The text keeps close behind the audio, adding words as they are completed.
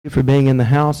You for being in the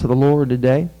house of the Lord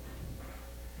today.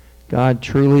 God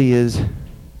truly is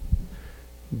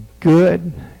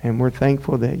good, and we're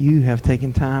thankful that you have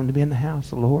taken time to be in the house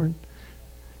of the Lord.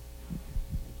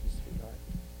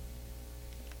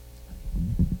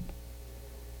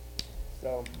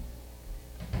 So,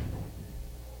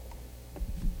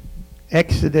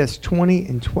 Exodus 20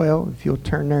 and 12, if you'll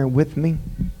turn there with me.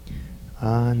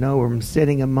 I know I'm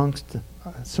sitting amongst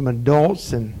some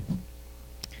adults and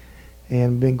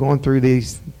been going through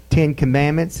these 10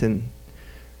 commandments, and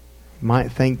you might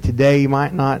think today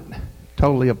might not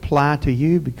totally apply to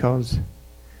you because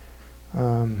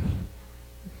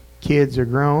kids are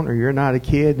grown, or you're not a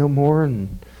kid no more,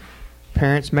 and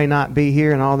parents may not be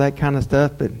here and all that kind of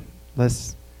stuff, but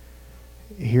let's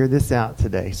hear this out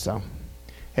today. So,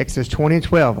 Exodus 20 and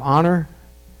 12, honor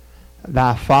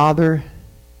thy father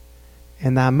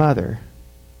and thy mother,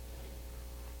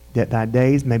 that thy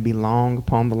days may be long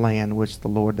upon the land which the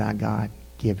Lord thy God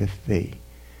giveth thee.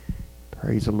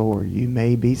 Praise the Lord. You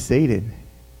may be seated.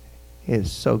 It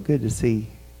is so good to see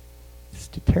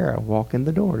Sister Tara walk in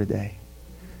the door today.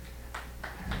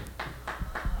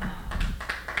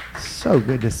 So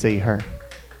good to see her.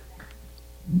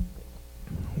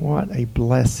 What a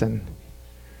blessing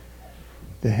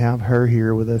to have her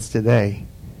here with us today.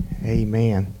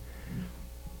 Amen.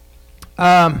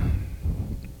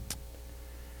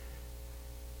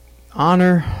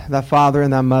 Honor thy father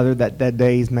and thy mother, that thy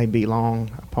days may be long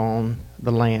upon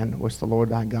the land which the Lord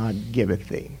thy God giveth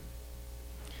thee.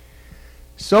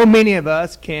 So many of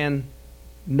us can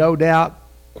no doubt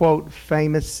quote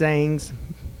famous sayings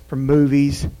from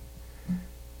movies.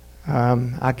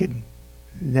 I could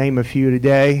name a few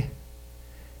today,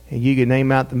 and you could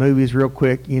name out the movies real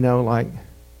quick, like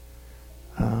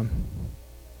I'm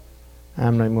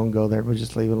not even going to go there. We'll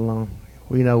just leave it alone.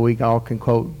 We know we all can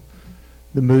quote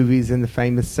the movies and the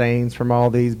famous sayings from all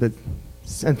these, but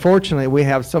unfortunately we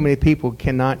have so many people who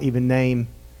cannot even name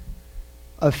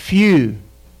a few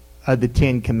of the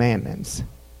 10 commandments,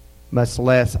 much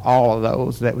less all of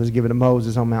those that was given to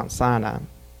Moses on Mount Sinai.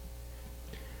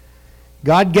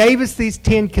 God gave us these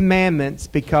 10 commandments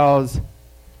because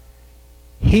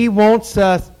He wants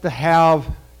us to have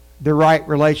the right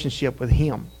relationship with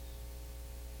Him.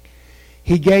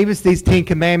 He gave us these 10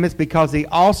 commandments because He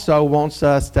also wants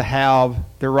us to have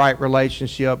the right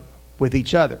relationship with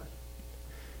each other.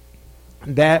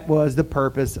 That was the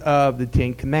purpose of the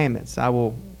 10 commandments. I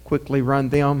will quickly run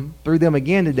through them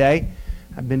again today.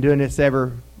 I've been doing this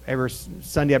every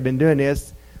Sunday. I've been doing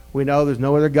this. We know there's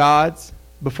no other gods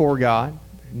before God.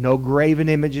 No graven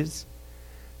images.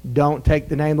 Don't take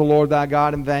the name of the Lord thy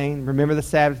God in vain. Remember the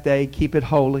Sabbath day. Keep it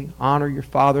holy. Honor your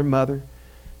father and mother.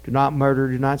 Do not murder,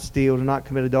 do not steal, do not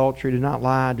commit adultery, do not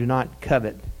lie, do not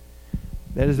covet.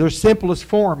 That is their simplest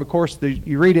form. Of course,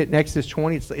 you read it in Exodus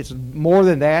 20. It's more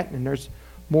than that, and there's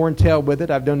more entailed with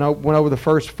it. I've went over the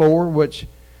first 4, which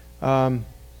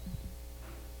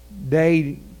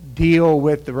they deal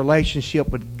with the relationship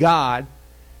with God.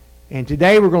 And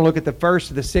today we're going to look at the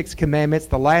first of the 6 commandments,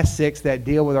 the last 6 that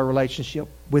deal with our relationship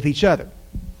with each other.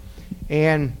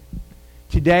 And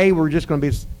today we're just going to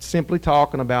be simply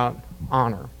talking about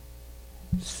honor.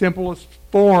 Simplest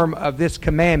form of this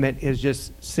commandment is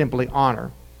just simply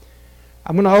honor.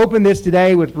 I'm going to open this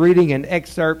today with reading an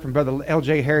excerpt from Brother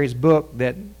L.J. Harry's book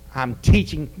that I'm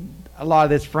teaching a lot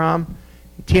of this from.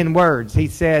 10 words. He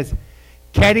says,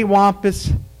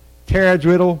 cattywampus,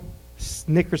 taradiddle,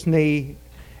 snickersnee,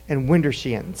 and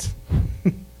wintershins.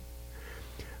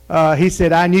 He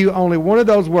said, I knew only one of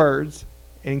those words,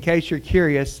 and in case you're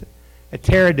curious, a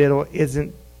taradiddle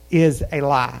is a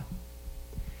lie.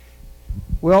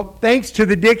 Well, thanks to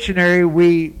the dictionary,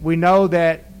 we know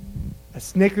that a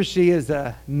snickersnee is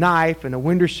a knife and a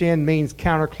wintershin means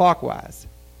counterclockwise.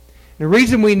 The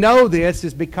reason we know this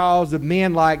is because of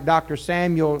men like Dr.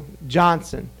 Samuel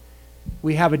Johnson.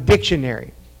 We have a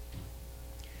dictionary.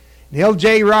 And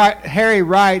L.J. Harry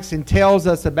writes and tells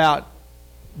us about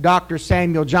Dr.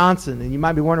 Samuel Johnson. And you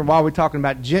might be wondering why we're talking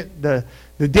about the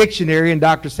dictionary and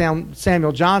Dr.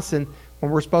 Samuel Johnson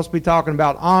when we're supposed to be talking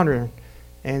about honor.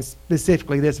 And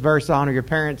specifically this verse, honor your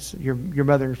parents, your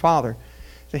mother and your father.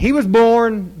 So he was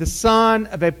born the son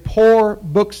of a poor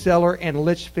bookseller in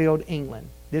Lichfield, England.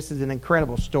 This is an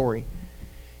incredible story.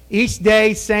 Each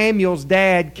day, Samuel's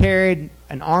dad carried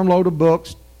an armload of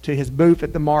books to his booth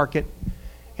at the market.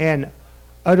 And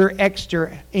utter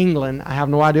Exeter, England, I have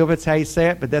no idea if it's how you say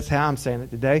it, but that's how I'm saying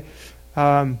it today.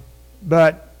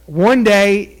 But one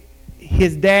day,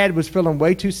 his dad was feeling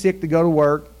way too sick to go to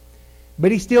work,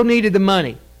 but he still needed the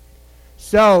money.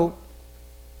 So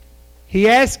he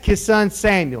asked his son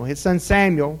Samuel. His son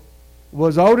Samuel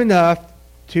was old enough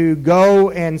to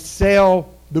go and sell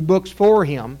the books for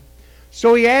him.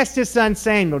 So he asked his son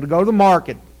Samuel to go to the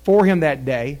market for him that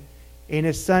day, and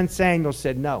his son Samuel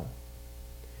said no.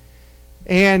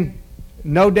 And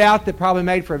no doubt that probably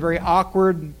made for a very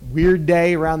awkward, weird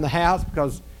day around the house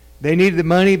because they needed the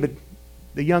money, but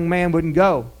the young man wouldn't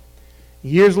go.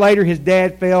 Years later, his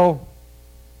dad fell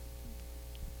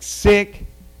sick,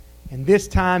 and this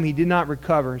time he did not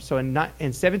recover. So in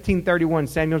 1731,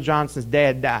 Samuel Johnson's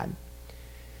dad died.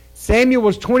 Samuel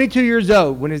was 22 years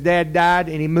old when his dad died,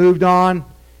 and he moved on,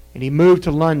 and he moved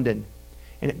to London.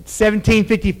 And in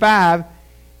 1755,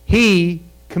 he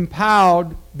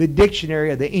compiled the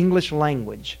dictionary of the English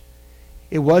language.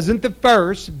 It wasn't the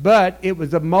first, but it was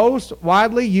the most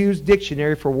widely used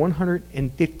dictionary for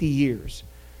 150 years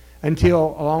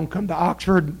until along come the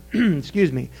Oxford,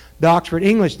 the Oxford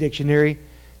English Dictionary,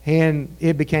 and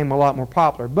it became a lot more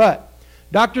popular. But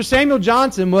Dr. Samuel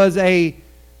Johnson was a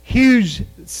huge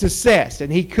success,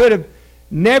 and he could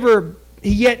never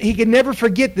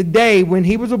forget the day when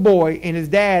he was a boy and his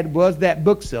dad was that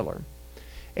bookseller.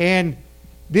 And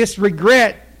this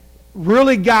regret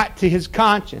really got to his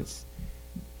conscience,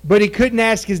 but he couldn't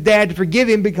ask his dad to forgive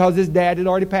him because his dad had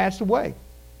already passed away.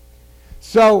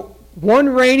 So one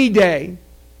rainy day,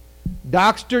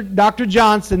 Dr.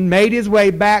 Johnson made his way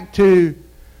back to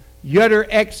Utter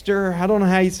Exeter. I don't know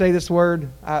how you say this word.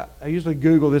 I usually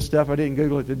Google this stuff. I didn't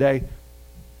Google it today.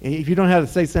 And if you don't know how to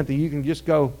say something, you can just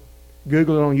go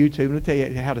Google it on YouTube and it'll tell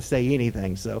you how to say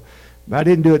anything. So I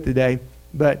didn't do it today.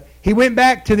 But he went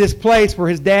back to this place where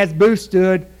his dad's booth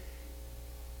stood.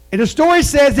 And the story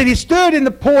says that he stood in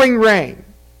the pouring rain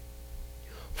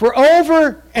for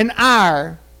over an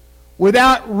hour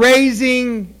without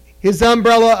raising his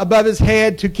umbrella above his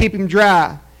head to keep him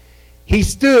dry. He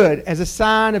stood as a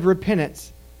sign of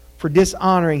repentance for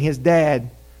dishonoring his dad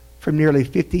from nearly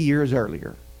 50 years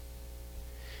earlier.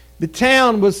 The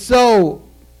town was so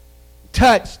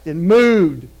touched and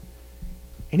moved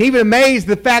and even amazed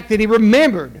the fact that he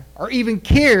remembered or even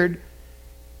cared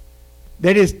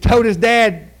that he told his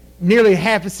dad nearly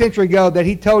half a century ago that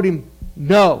he told him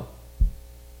no.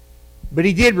 But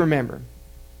he did remember.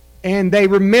 And they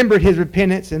remembered his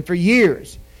repentance, and for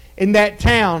years in that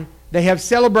town they have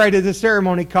celebrated a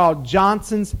ceremony called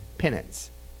Johnson's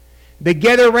Penance. They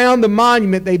gather around the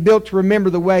monument they built to remember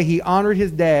the way he honored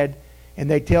his dad, and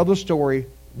they tell the story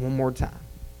one more time.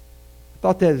 I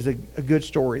thought that was a good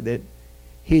story that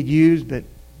he had used, but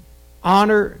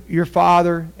honor your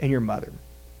father and your mother.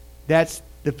 That's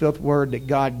the fifth word that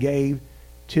God gave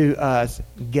to us,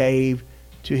 gave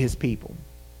to his people.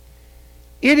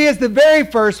 It is the very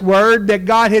first word that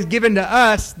God has given to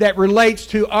us that relates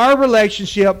to our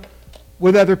relationship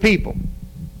with other people.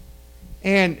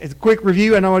 And as a quick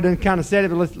review, I know I done kind of said it,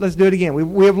 but let's do it again.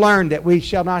 We have learned that we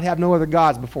shall not have no other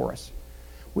gods before us.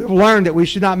 We have learned that we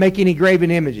should not make any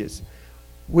graven images.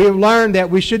 We have learned that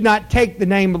we should not take the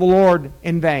name of the Lord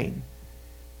in vain.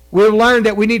 We have learned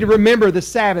that we need to remember the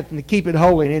Sabbath and to keep it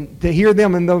holy. And to hear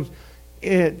them in those,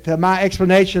 to my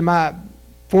explanation,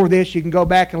 for this, you can go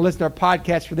back and listen to our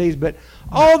podcast for these. But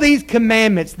all these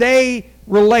commandments, they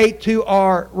relate to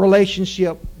our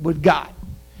relationship with God.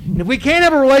 And if we can't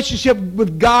have a relationship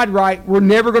with God right, we're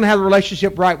never going to have a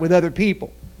relationship right with other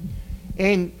people.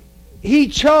 And he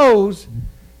chose,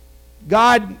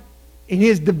 God, in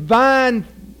his divine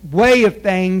way of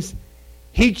things,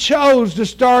 he chose to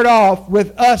start off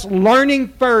with us learning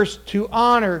first to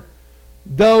honor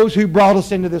those who brought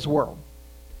us into this world.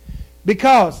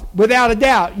 Because, without a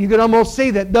doubt, you can almost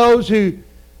see that those who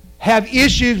have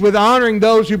issues with honoring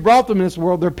those who brought them in this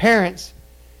world, their parents,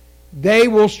 they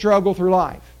will struggle through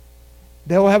life.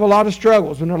 They will have a lot of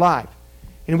struggles in their life.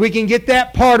 And if we can get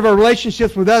that part of our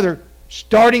relationships with others,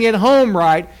 starting at home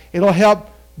right, it'll help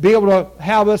be able to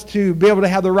have us to be able to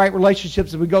have the right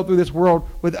relationships as we go through this world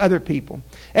with other people.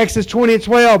 Exodus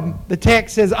 20:12, the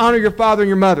text says, honor your father and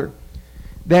your mother,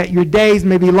 that your days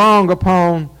may be long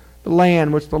upon the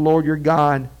land which the Lord your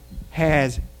God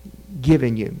has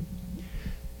given you.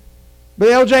 But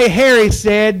L.J. Harris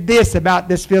said this about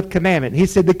this fifth commandment. He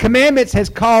said, the commandments has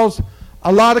caused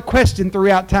a lot of question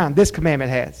throughout time. This commandment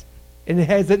has. And it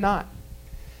has it not.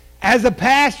 As a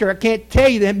pastor, I can't tell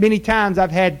you that many times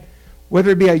I've had, whether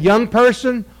it be a young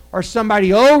person or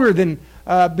somebody older than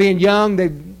being young, they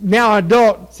now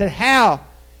adult, said, how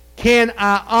can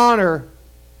I honor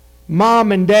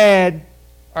mom and dad,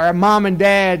 or a mom and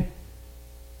dad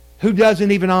who doesn't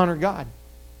even honor God?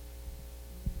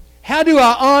 How do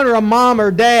I honor a mom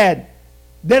or dad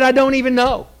that I don't even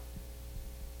know?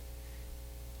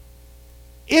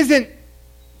 Isn't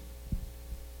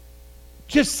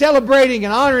just celebrating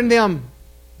and honoring them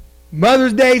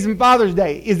Mother's Days and Father's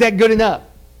Day, is that good enough?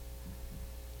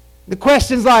 The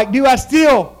question's like, do I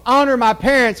still honor my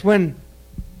parents when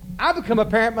I become a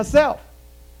parent myself?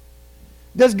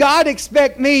 Does God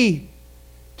expect me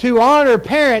to honor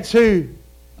parents who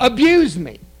abuse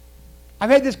me? I've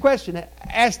had this question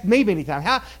asked me many times.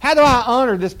 How do I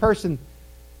honor this person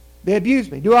that abused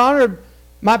me? Do I honor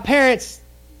my parents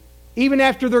even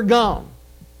after they're gone?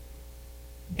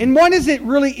 And what does it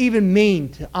really even mean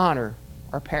to honor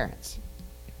our parents?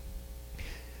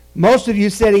 Most of you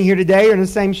sitting here today are in the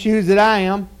same shoes that I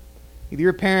am. Either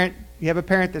you're a parent, you have a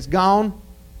parent that's gone,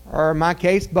 or in my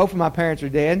case, both of my parents are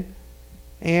dead.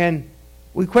 And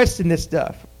we question this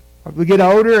stuff. If we get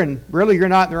older and really you're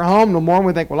not in their home no more, and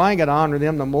we think, well, I ain't got to honor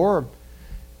them no more.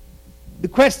 The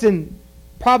question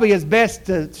probably is best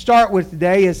to start with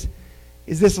today is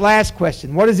this last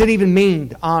question. What does it even mean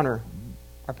to honor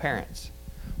our parents?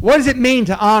 What does it mean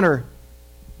to honor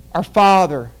our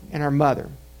father and our mother?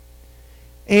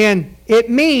 And it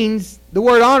means, the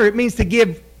word honor, it means to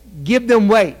give them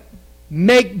weight,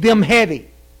 make them heavy.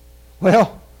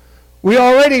 Well, we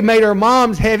already made our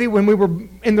moms heavy when we were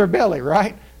in their belly,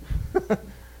 right?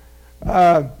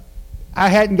 I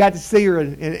hadn't got to see her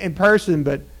in person,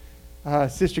 but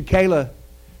Sister Kayla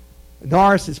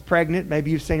Norris is pregnant.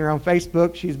 Maybe you've seen her on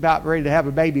Facebook. She's about ready to have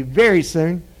a baby very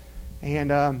soon.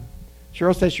 And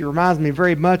Cheryl says she reminds me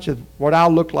very much of what I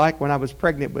looked like when I was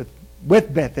pregnant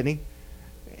with Bethany.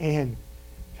 And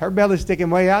her belly's sticking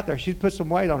way out there. She's put some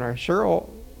weight on her. Cheryl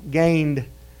gained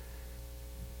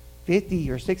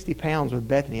 50 or 60 pounds with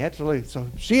Bethany. Absolutely. So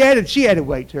she added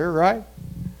weight to her, right?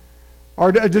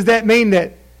 Or does that mean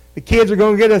that the kids are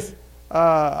going to get us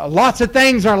lots of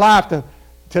things in our life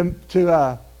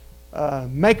to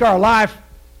make our life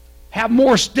have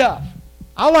more stuff?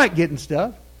 I like getting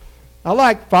stuff. I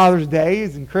like Father's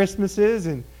Days and Christmases,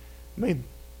 and I mean,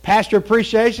 Pastor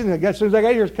Appreciation. As soon as I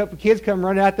got here, a couple of kids come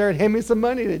running out there and hand me some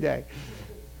money today.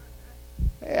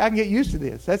 Hey, I can get used to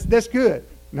this. That's good.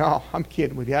 No, I'm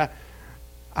kidding with you.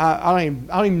 I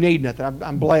don't even need nothing.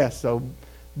 I'm blessed. So,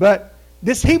 but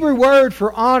this Hebrew word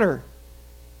for honor,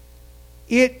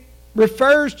 it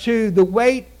refers to the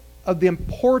weight of the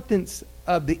importance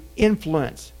of the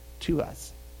influence to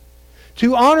us.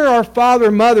 To honor our father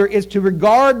and mother is to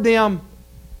regard them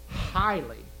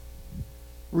highly.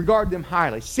 Regard them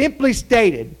highly. Simply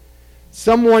stated,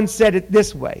 someone said it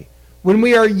this way. When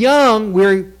we are young,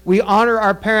 we honor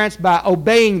our parents by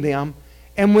obeying them.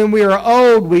 And when we are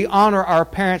old, we honor our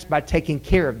parents by taking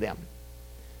care of them.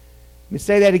 Let me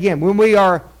say that again. When we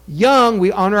are young,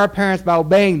 we honor our parents by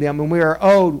obeying them. When we are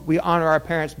old, we honor our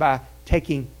parents by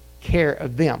taking care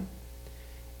of them.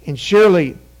 And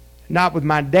surely, not with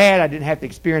my dad, I didn't have to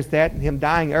experience that, and him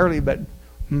dying early, but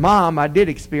Mom, I did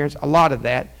experience a lot of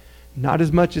that. Not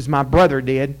as much as my brother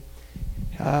did.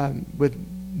 With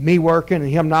me working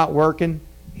and him not working,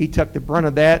 he took the brunt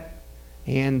of that.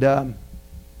 And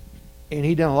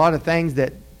he done a lot of things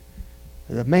that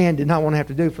the man did not want to have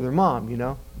to do for their mom, you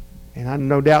know. And I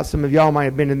no doubt some of y'all might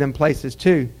have been in them places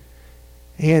too.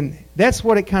 And that's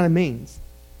what it kind of means.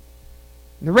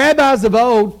 The rabbis of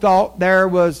old thought there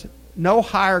was no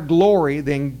higher glory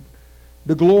than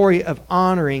the glory of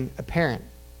honoring a parent.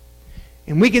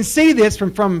 And we can see this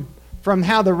from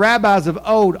how the rabbis of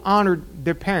old honored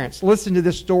their parents. Listen to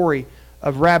this story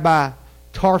of Rabbi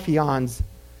Tarfion's.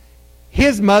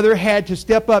 His mother had to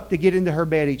step up to get into her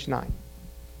bed each night.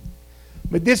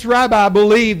 But this rabbi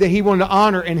believed that he wanted to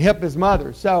honor and help his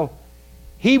mother. So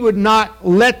he would not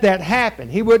let that happen.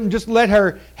 He wouldn't just let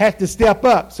her have to step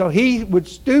up. So he would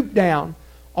stoop down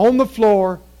on the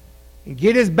floor and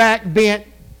get his back bent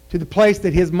to the place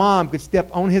that his mom could step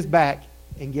on his back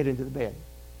and get into the bed.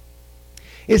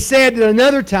 It's said that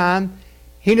another time,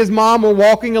 he and his mom were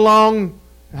walking along,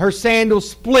 her sandals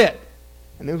split.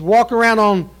 And they was walking around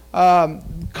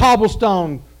on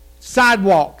cobblestone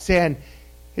sidewalks. And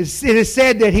it is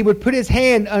said that he would put his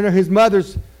hand under his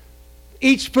mother's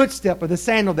each footstep of the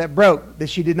sandal that broke, that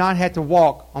she did not have to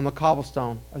walk on the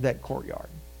cobblestone of that courtyard.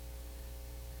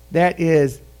 That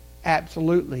is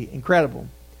absolutely incredible.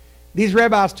 These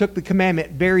rabbis took the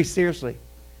commandment very seriously,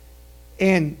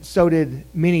 and so did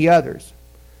many others.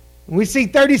 When we see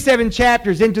 37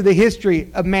 chapters into the history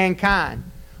of mankind,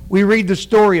 we read the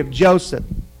story of Joseph.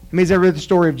 It means I read the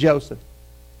story of Joseph.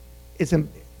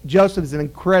 Joseph is an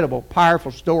incredible,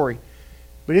 powerful story.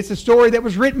 But it's a story that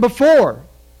was written before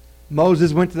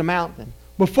Moses went to the mountain,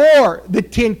 before the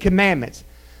 10 Commandments.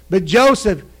 But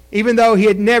Joseph, even though he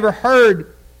had never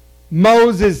heard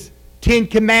Moses' 10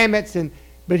 Commandments,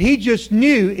 but he just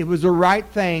knew it was the right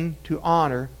thing to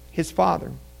honor his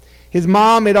father. His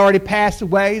mom had already passed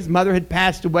away. His mother had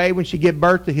passed away when she gave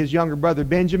birth to his younger brother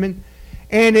Benjamin.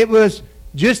 And it was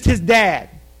just his dad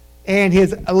and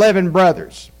his 11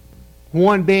 brothers.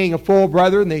 One being a full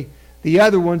brother and the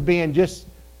other ones being just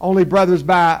only brothers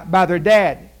by their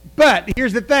dad. But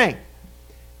here's the thing.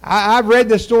 I've read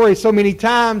this story so many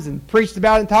times and preached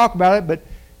about it and talked about it, but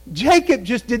Jacob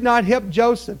just did not help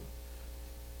Joseph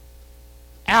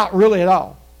out really at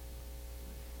all.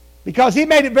 Because he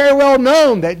made it very well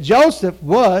known that Joseph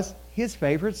was his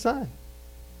favorite son.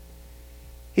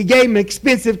 He gave him an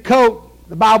expensive coat.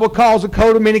 The Bible calls a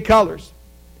coat of many colors.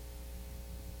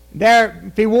 There,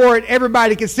 if he wore it,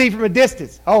 everybody could see from a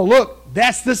distance. Oh, look,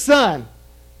 that's the son.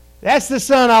 That's the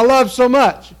son I love so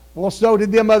much. Well, so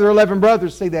did them other 11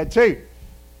 brothers see that too.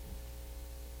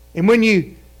 And when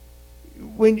you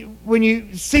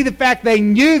see the fact they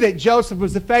knew that Joseph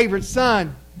was the favorite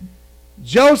son,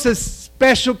 Joseph's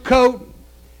special coat,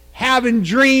 having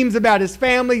dreams about his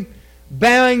family,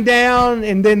 bowing down,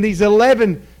 and then these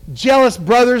 11 jealous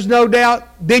brothers, no doubt.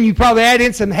 Then you probably add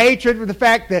in some hatred for the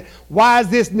fact that why is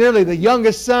this nearly the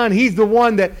youngest son? He's the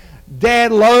one that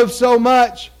Dad loved so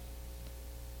much.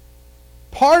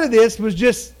 Part of this was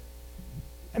just,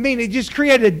 it just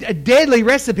created a deadly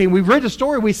recipe. And we've read the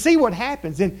story. We see what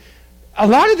happens. And a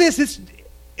lot of this,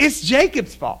 it's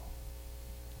Jacob's fault.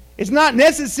 It's not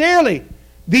necessarily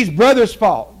these brothers'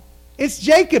 fault. It's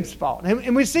Jacob's fault.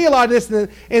 And we see a lot of this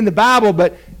in the Bible,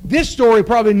 but this story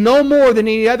probably no more than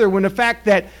any other when the fact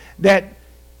that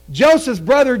Joseph's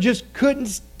brother just couldn't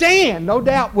stand, no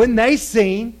doubt, when they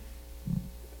seen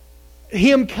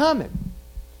him coming.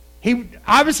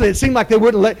 Obviously, it seemed like he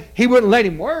wouldn't let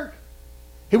him work.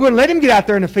 He wouldn't let him get out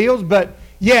there in the fields, but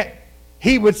yet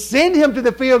he would send him to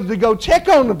the fields to go check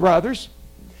on the brothers.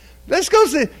 Let's go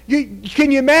see.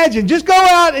 Can you imagine? Just go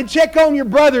out and check on your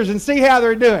brothers and see how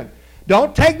they're doing.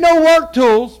 Don't take no work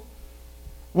tools.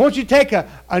 Won't you take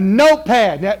a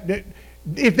notepad? Now,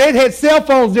 if they'd had cell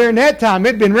phones during that time,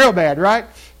 it'd been real bad, right?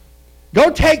 Go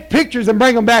take pictures and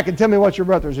bring them back and tell me what your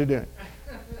brothers are doing.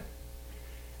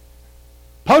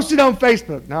 Post it on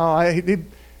Facebook.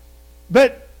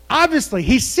 But obviously,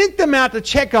 he sent them out to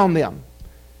check on them.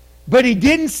 But he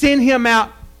didn't send him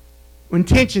out with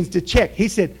intentions to check. He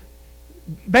said,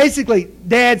 basically,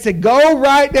 Dad said, go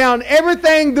write down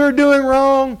everything they're doing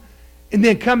wrong and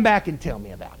then come back and tell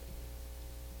me about it.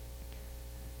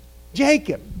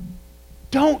 Jacob,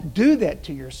 don't do that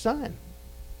to your son.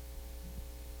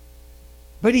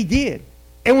 But he did.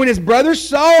 And when his brothers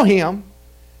saw him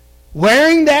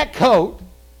wearing that coat,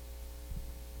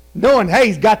 knowing, hey,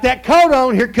 he's got that coat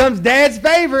on, here comes Dad's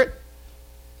favorite.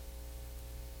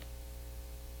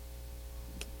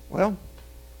 Well,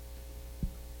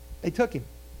 they took him.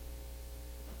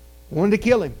 Wanted to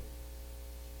kill him.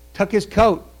 Took his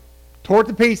coat. Tore it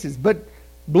to pieces. But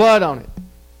blood on it.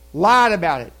 Lied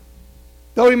about it.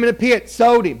 Threw him in a pit.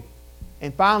 Sold him.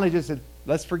 And finally just said,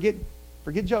 let's forget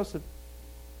Joseph.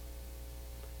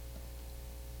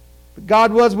 But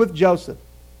God was with Joseph.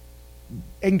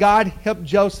 And God helped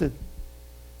Joseph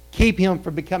keep him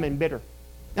from becoming bitter.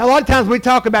 Now, a lot of times we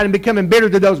talk about him becoming bitter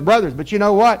to those brothers. But you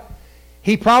know what?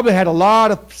 He probably had a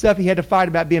lot of stuff he had to fight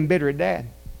about being bitter at Dad.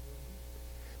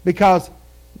 Because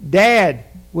Dad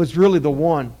was really the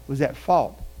one who was at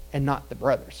fault and not the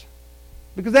brothers.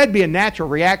 Because that'd be a natural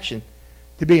reaction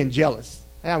to being jealous.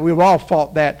 Now, we've all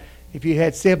fought that if you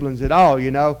had siblings at all, you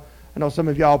know. I know some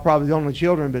of y'all are probably the only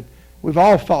children, but we've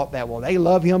all fought that. Well, they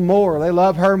love him more. They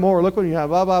love her more. Look what you know,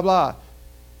 blah, blah, blah.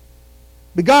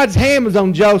 But God's hand was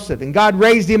on Joseph, and God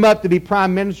raised him up to be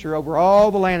prime minister over all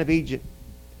the land of Egypt.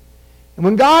 And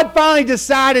when God finally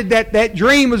decided that that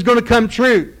dream was going to come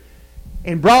true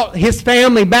and brought his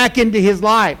family back into his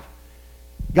life,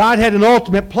 God had an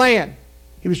ultimate plan.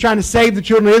 He was trying to save the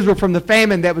children of Israel from the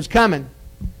famine that was coming.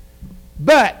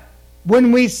 But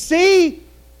when we see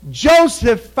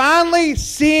Joseph finally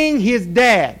seeing his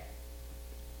dad,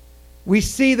 we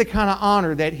see the kind of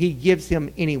honor that he gives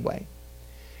him anyway.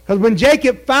 Because when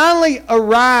Jacob finally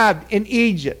arrived in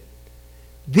Egypt,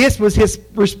 this was his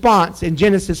response in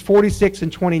Genesis 46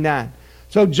 and 29.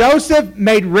 So Joseph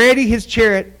made ready his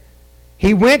chariot.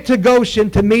 He went to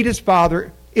Goshen to meet his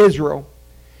father, Israel.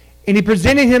 And he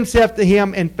presented himself to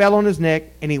him and fell on his neck,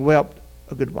 and he wept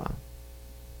a good while.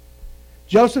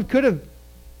 Joseph could have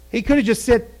just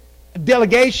sent a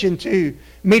delegation to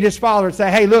meet his father and say,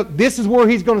 hey, look, this is where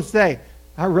he's going to stay.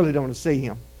 I really don't want to see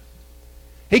him.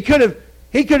 He could have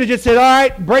just said, all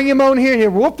right, bring him on here.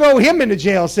 We'll throw him in the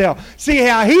jail cell. See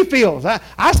how he feels.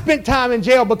 I spent time in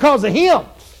jail because of him.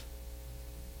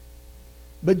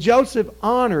 But Joseph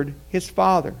honored his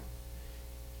father.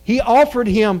 He offered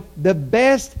him the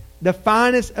best, the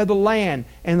finest of the land,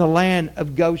 and the land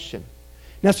of Goshen.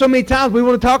 Now, so many times we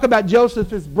want to talk about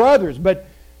Joseph's brothers, but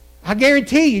I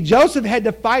guarantee you, Joseph had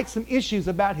to fight some issues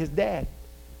about his dad.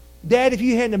 Dad, if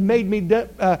you hadn't have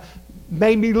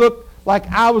made me look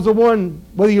like I was the one,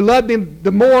 whether you loved him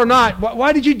the more or not,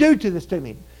 why did you do this to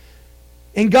me?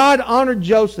 And God honored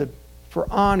Joseph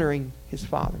for honoring his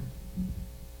father.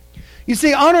 You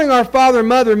see, honoring our father and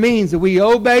mother means that we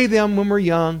obey them when we're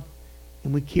young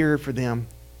and we care for them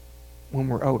when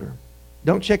we're older.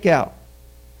 Don't check out.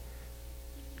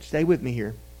 Stay with me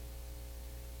here.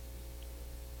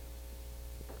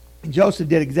 And Joseph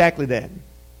did exactly that.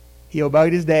 He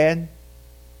obeyed his dad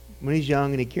when he's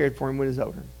young and he cared for him when he's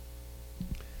older.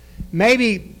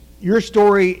 Maybe your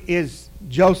story is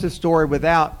Joseph's story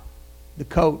without the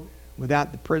coat,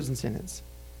 without the prison sentence.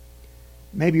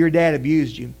 Maybe your dad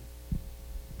abused you.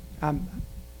 I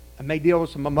may deal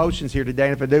with some emotions here today,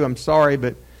 and if I do, I'm sorry,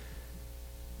 but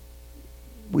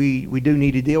we do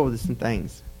need to deal with some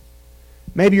things.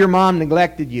 Maybe your mom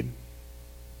neglected you.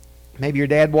 Maybe your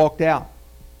dad walked out.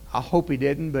 I hope he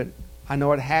didn't, but I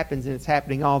know it happens, and it's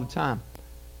happening all the time.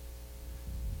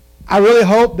 I really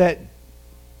hope that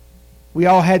we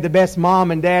all had the best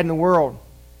mom and dad in the world.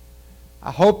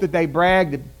 I hope that they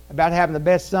bragged about having the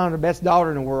best son or best daughter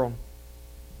in the world.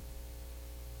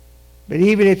 But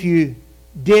even if you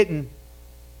didn't,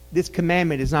 this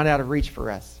commandment is not out of reach for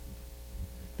us,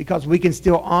 because we can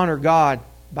still honor God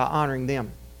by honoring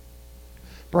them.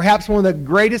 Perhaps one of the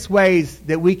greatest ways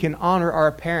that we can honor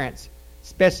our parents,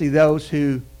 especially those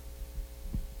who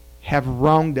have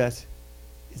wronged us,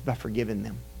 is by forgiving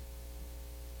them.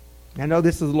 I know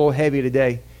this is a little heavy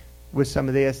today with some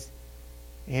of this,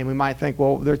 and we might think,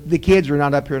 well, the kids are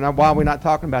not up here. Now, why are we not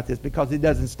talking about this? Because it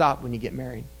doesn't stop when you get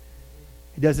married.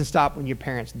 It doesn't stop when your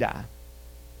parents die.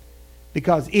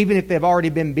 Because even if they've already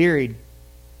been buried,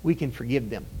 we can forgive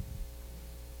them.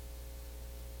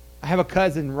 I have a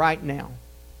cousin right now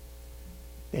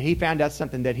that he found out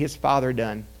something that his father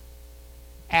done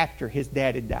after his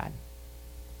dad had died.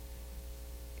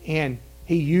 And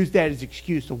he used that as an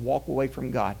excuse to walk away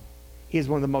from God. He is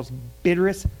one of the most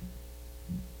bitterest,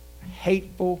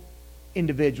 hateful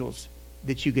individuals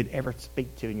that you could ever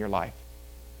speak to in your life.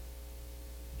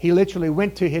 He literally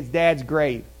went to his dad's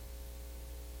grave,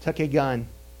 took a gun,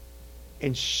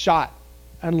 and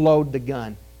unloaded the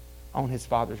gun on his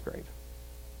father's grave.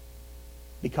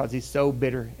 Because he's so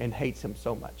bitter and hates him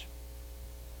so much.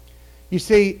 You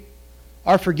see,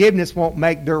 our forgiveness won't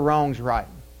make their wrongs right,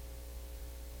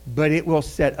 but it will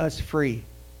set us free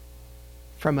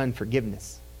from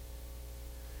unforgiveness.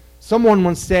 Someone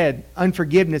once said,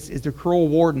 unforgiveness is the cruel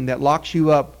warden that locks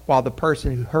you up while the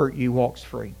person who hurt you walks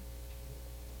free.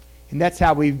 And that's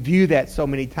how we view that so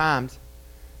many times.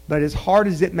 But as hard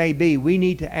as it may be, we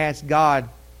need to ask God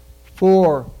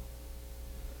for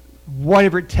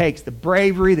whatever it takes, the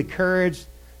bravery, the courage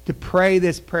to pray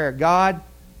this prayer. God,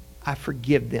 I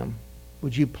forgive them.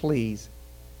 Would you please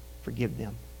forgive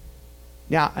them?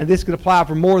 Now, and this could apply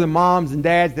for more than moms and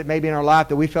dads that may be in our life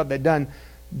that we felt that done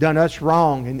us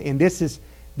wrong. And this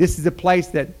is a place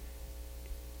that,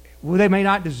 well, they may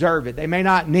not deserve it. They may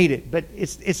not need it. But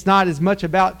it's not as much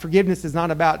about, forgiveness is not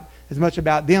about as much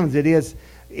about them as it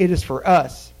is for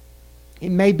us. It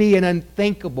may be an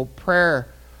unthinkable prayer,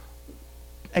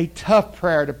 a tough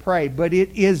prayer to pray, but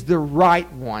it is the right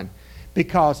one,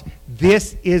 because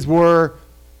this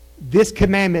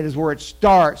commandment is where it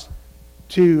starts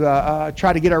to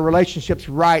try to get our relationships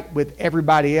right with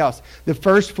everybody else. The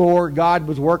first four, God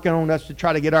was working on us to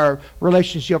try to get our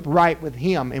relationship right with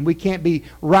Him. And we can't be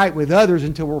right with others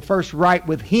until we're first right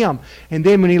with Him. And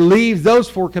then when He leaves those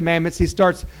 4 commandments, He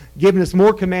starts giving us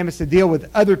more commandments to deal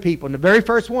with other people. And the very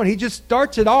first one, He just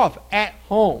starts it off at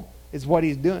home, is what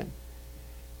He's doing.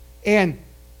 And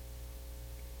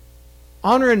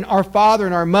honoring our father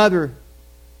and our mother,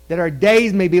 that our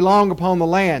days may be long upon the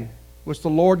land, which the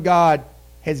Lord God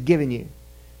has given you.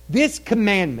 This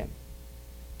commandment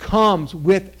comes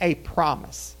with a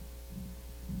promise.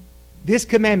 This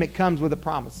commandment comes with a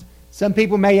promise. Some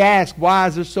people may ask, why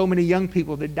is there so many young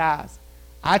people that dies?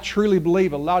 I truly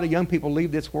believe a lot of young people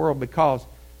leave this world because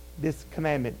this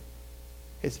commandment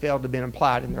has failed to be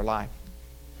applied in their life.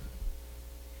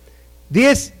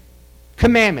 This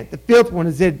commandment, the 5th one,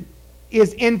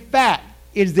 is in fact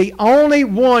the only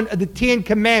one of the 10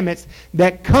 commandments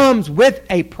that comes with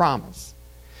a promise.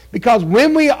 Because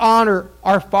when we honor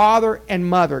our father and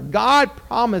mother, God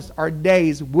promised our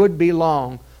days would be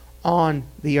long on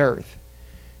the earth.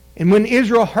 And when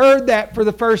Israel heard that for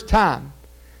the first time,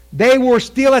 they were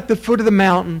still at the foot of the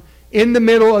mountain in the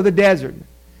middle of the desert.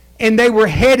 And they were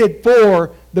headed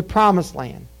for the promised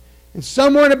land. And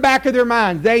somewhere in the back of their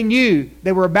minds, they knew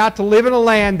they were about to live in a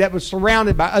land that was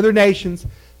surrounded by other nations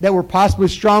that were possibly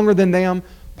stronger than them,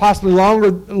 possibly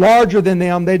larger than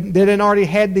them. They had already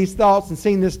had these thoughts and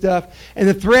seen this stuff. And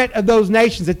the threat of those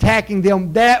nations attacking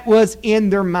them, that was in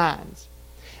their minds.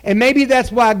 And maybe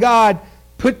that's why God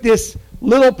put this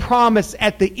little promise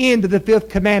at the end of the fifth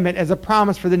commandment as a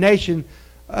promise for the nation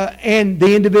and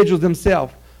the individuals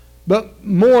themselves. But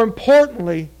more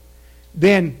importantly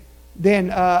than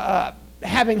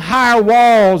having higher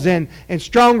walls and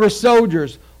stronger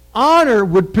soldiers, honor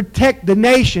would protect the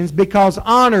nations, because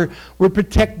honor would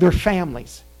protect their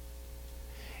families.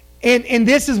 And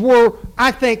this is where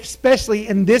I think, especially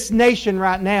in this nation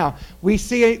right now, we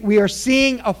are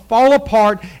seeing a fall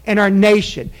apart in our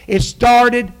nation. It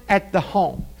started at the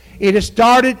home. It has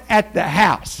started at the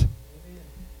house.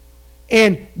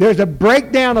 And there's a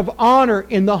breakdown of honor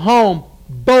in the home,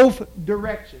 both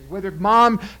directions, whether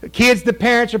mom, kids to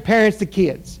parents, or parents to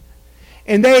kids.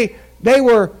 And they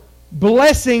were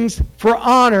blessings for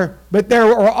honor, but there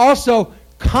were also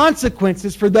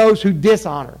consequences for those who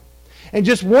dishonor. And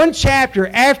just one chapter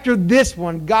after this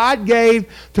one, God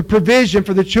gave the provision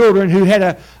for the children who had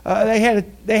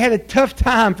a tough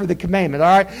time for the commandment. All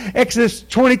right, Exodus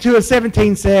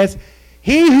 22:17 says,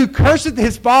 "He who curseth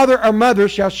his father or mother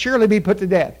shall surely be put to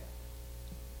death."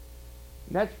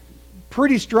 And that's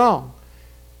pretty strong.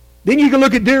 Then you can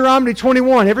look at Deuteronomy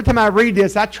 21. Every time I read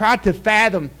this, I try to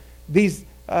fathom this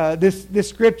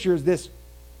scriptures, this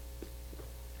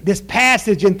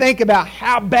passage, and think about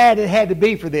how bad it had to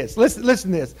be for this. Listen to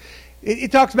this.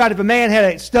 It talks about if a man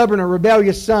had a stubborn or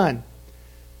rebellious son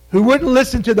who wouldn't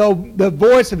listen to the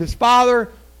voice of his father,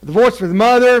 the voice of his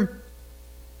mother,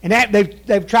 and that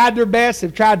they've tried their best,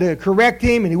 they've tried to correct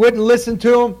him, and he wouldn't listen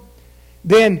to them,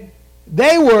 then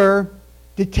they were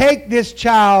to take this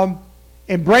child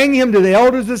and bring him to the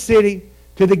elders of the city,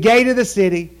 to the gate of the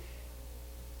city,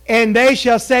 and they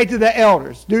shall say to the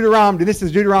elders, this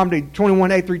is Deuteronomy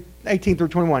 21, 18 through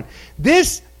 21.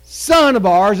 "This son of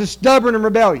ours is stubborn and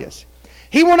rebellious.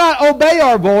 He will not obey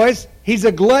our voice. He's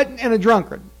a glutton and a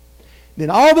drunkard. Then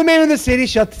all the men of the city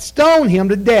shall stone him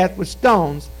to death with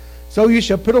stones. So you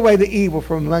shall put away the evil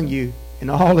from among you, and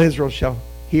all Israel shall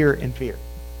hear and fear."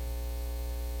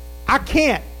 I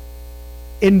can't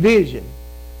envision,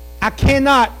 I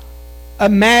cannot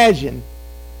imagine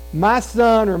my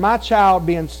son or my child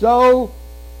being so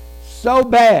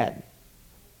bad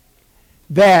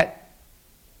that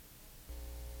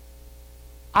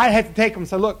I'd have to take them and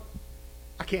say, "Look,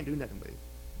 I can't do nothing with it.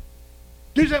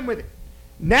 Do something with it."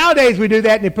 Nowadays we do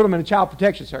that and they put them in the child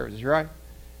protection services, right?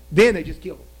 Then they just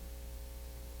kill them.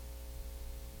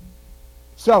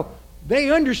 So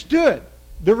they understood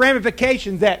the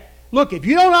ramifications that, look, if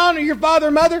you don't honor your father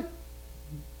and mother,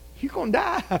 you're going to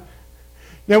die.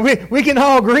 Now, we can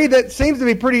all agree that seems to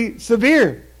be pretty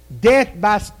severe. Death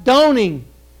by stoning.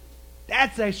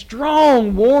 That's a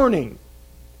strong warning.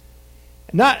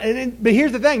 But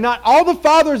here's the thing. Not all the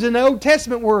fathers in the Old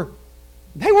Testament weren't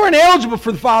eligible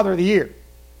for the Father of the Year.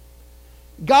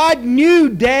 God knew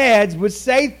dads would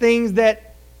say things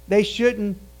that they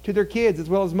shouldn't to their kids as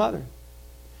well as mother.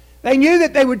 They knew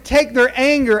that they would take their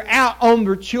anger out on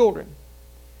their children.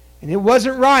 And it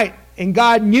wasn't right. And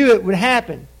God knew it would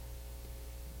happen.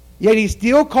 Yet He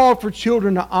still called for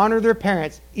children to honor their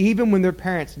parents, even when their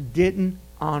parents didn't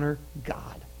honor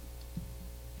God,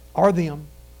 or them,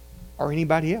 or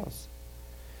anybody else.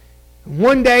 And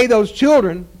one day, those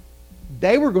children,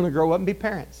 they were going to grow up and be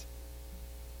parents.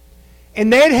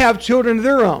 And they'd have children of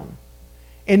their own.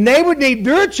 And they would need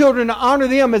their children to honor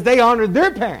them as they honored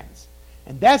their parents.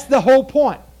 And that's the whole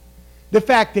point. The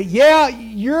fact that, yeah,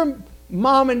 your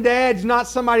mom and dad's not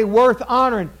somebody worth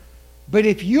honoring, but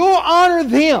if you'll honor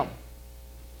them,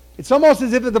 it's almost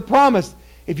as if it's a promise.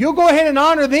 If you'll go ahead and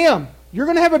honor them, you're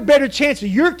going to have a better chance of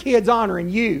your kids honoring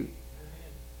you.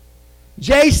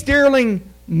 J. Sterling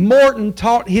Morton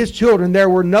taught his children there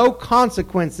were no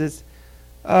consequences.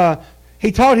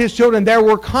 He taught his children there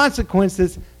were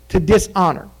consequences to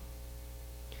dishonor.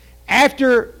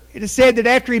 It is said that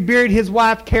after he buried his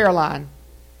wife Caroline,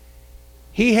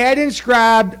 he had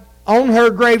inscribed on her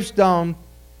gravestone,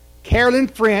 "Carolyn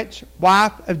French,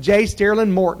 wife of J.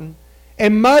 Sterling Morton,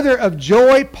 and mother of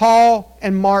Joy, Paul,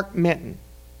 and Mark Minton."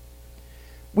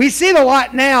 We see it a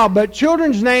lot now, but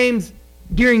children's names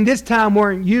during this time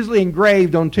weren't usually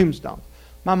engraved on tombstones.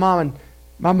 My mom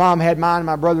had mine and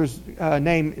my brother's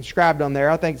name inscribed on there.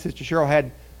 I think Sister Cheryl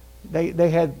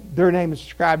had their name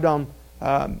inscribed on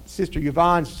Sister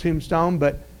Yvonne's tombstone,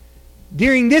 but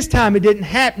during this time it didn't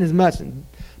happen as much.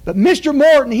 But Mr.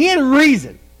 Morton, he had a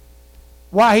reason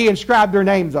why he inscribed their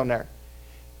names on there.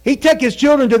 He took his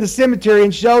children to the cemetery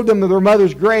and showed them their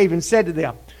mother's grave and said to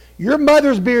them, "Your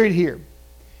mother's buried here.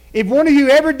 If one of you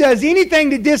ever does anything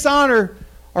to dishonor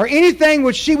or anything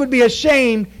which she would be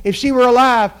ashamed if she were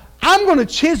alive, I'm going to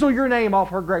chisel your name off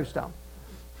her gravestone.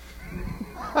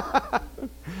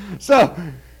 So,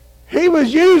 he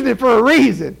was using it for a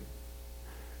reason.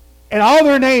 And all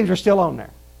their names are still on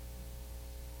there.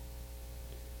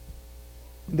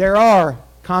 There are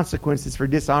consequences for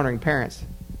dishonoring parents.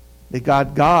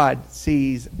 That God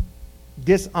sees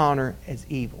dishonor as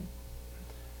evil.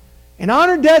 And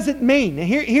honor doesn't mean, and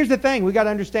here's the thing we got to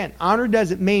understand. Honor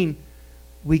doesn't mean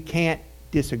we can't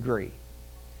disagree.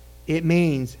 It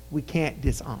means we can't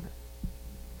dishonor.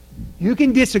 You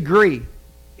can disagree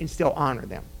and still honor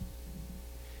them.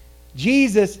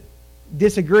 Jesus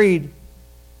disagreed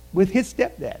with his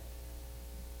stepdad.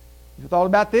 You thought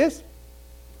about this?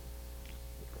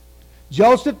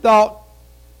 Joseph thought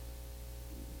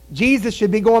Jesus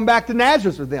should be going back to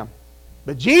Nazareth with them.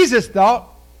 But Jesus thought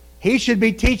he should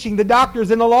be teaching the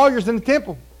doctors and the lawyers in the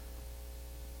temple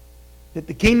that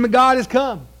the kingdom of God has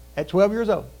come at 12 years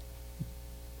old.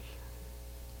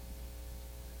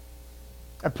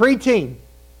 A preteen,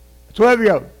 a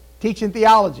 12-year-old, teaching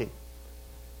theology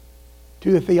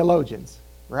to the theologians,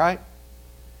 right?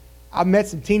 I've met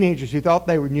some teenagers who thought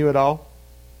they knew it all.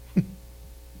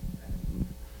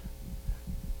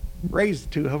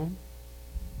 Raised two of them.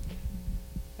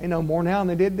 They know more now than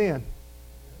they did then.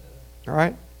 All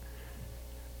right?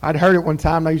 I'd heard it one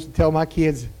time. I used to tell my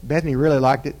kids, Bethany really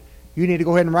liked it. You need to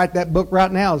go ahead and write that book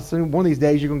right now. Soon, one of these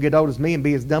days, you're going to get old as me and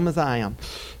be as dumb as I am.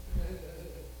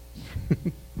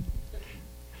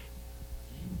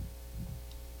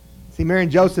 See, Mary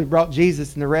and Joseph brought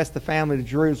Jesus and the rest of the family to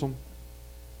Jerusalem.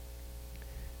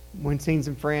 Went and seen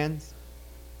some friends.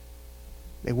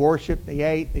 They worshiped, they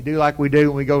ate, they do like we do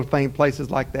when we go to places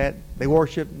like that. They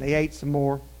worshiped, and they ate some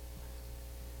more.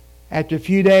 After a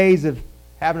few days of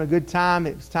having a good time,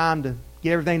 it was time to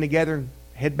get everything together and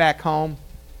head back home.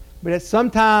 But at some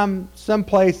time,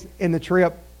 someplace in the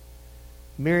trip,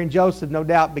 Mary and Joseph, no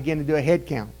doubt, began to do a head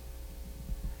count.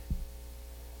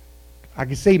 I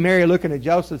can see Mary looking at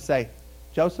Joseph say,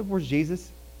 Joseph, where's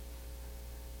Jesus?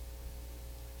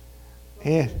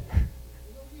 And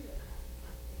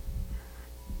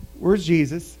where's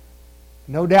Jesus?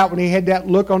 No doubt when he had that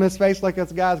look on his face like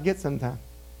us guys get sometimes,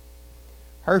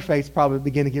 her face probably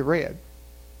began to get red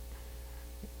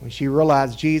when she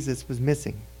realized Jesus was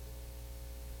missing.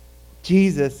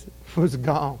 Jesus was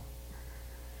gone.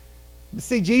 But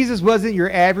see, Jesus wasn't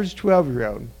your average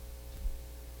 12-year-old.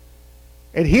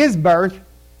 At his birth,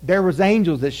 there was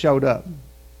angels that showed up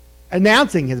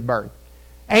announcing his birth.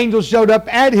 Angels showed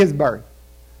up at his birth.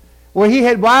 Well, he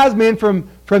had wise men from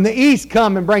the east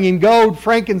come and bring him gold,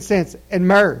 frankincense, and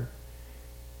myrrh.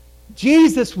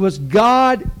 Jesus was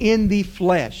God in the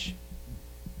flesh,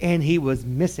 and he was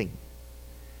missing.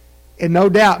 And no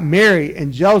doubt Mary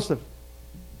and Joseph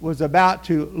was about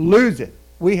to lose it.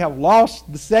 We have lost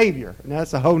the Savior. And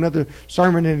that's a whole other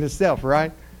sermon in itself,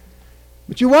 right?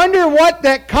 But you wonder what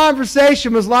that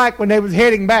conversation was like when they was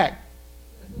heading back.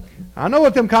 I know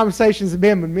what them conversations have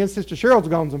been when me and Sister Cheryl's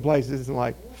gone some places and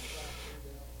like,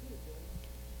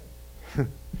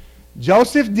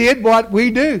 Joseph did what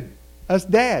we do, us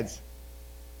dads.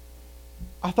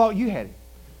 I thought you had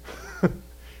it.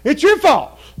 It's your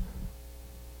fault.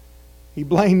 He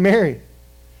blamed Mary.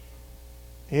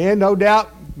 And no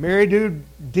doubt Mary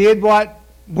did what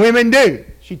women do.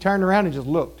 She turned around and just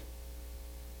looked.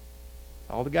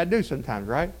 All they got to do sometimes,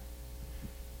 right?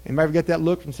 Anybody ever get that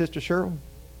look from Sister Cheryl?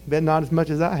 Bet not as much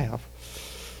as I have.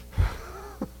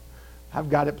 I've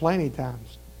got it plenty of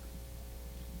times.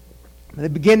 They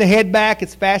began to head back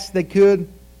as fast as they could,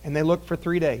 and they looked for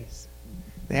 3 days.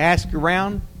 They asked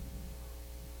around,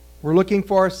 we're looking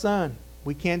for our son.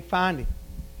 We can't find him.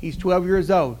 He's 12 years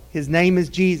old. His name is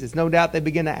Jesus. No doubt they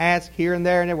began to ask here and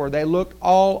there and everywhere. They looked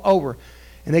all over,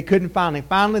 and they couldn't find him.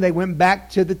 Finally, they went back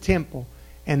to the temple,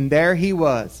 and there he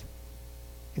was.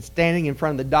 And standing in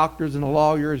front of the doctors and the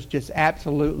lawyers, just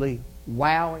absolutely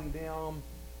wowing them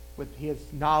with his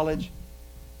knowledge.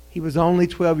 He was only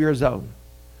 12 years old.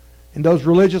 And those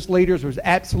religious leaders were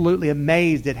absolutely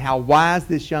amazed at how wise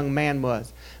this young man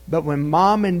was. But when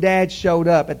Mom and Dad showed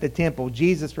up at the temple,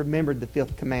 Jesus remembered the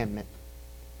 5th commandment.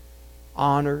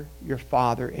 Honor your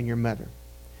father and your mother.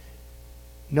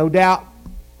 No doubt,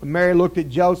 when Mary looked at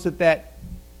Joseph that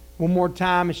one more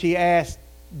time and she asked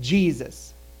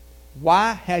Jesus,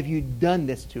 why have you done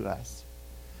this to us?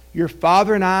 Your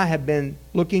father and I have been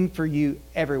looking for you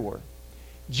everywhere.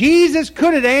 Jesus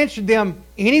could have answered them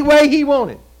any way he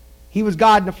wanted. He was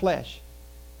God in the flesh.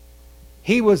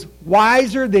 He was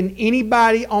wiser than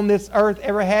anybody on this earth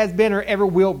ever has been or ever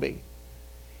will be.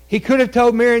 He could have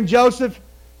told Mary and Joseph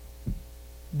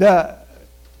the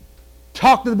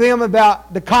talk to them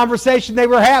about the conversation they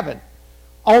were having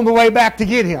on the way back to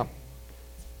get him.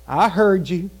 I heard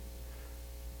you.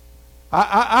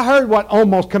 I heard what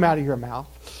almost come out of your mouth.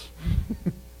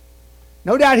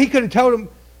 No doubt he could have told them,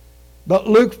 but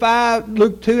Luke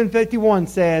 2:51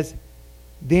 says,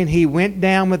 then he went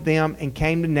down with them and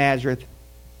came to Nazareth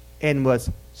and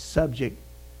was subject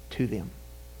to them.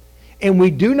 And we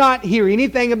do not hear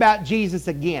anything about Jesus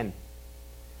again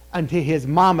until his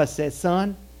mama says,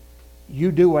 son,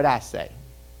 you do what I say.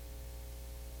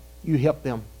 You help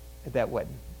them at that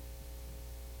wedding.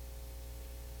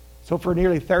 So for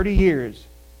nearly 30 years,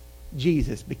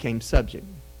 Jesus became subject.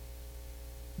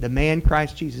 The man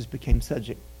Christ Jesus became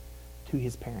subject to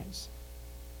his parents.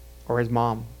 Or his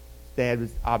mom. Dad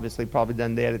was obviously probably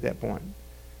done dead at that point.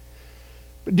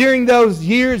 But during those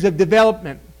years of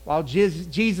development, while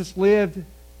Jesus lived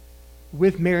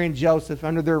with Mary and Joseph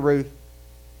under their roof,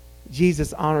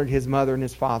 Jesus honored his mother and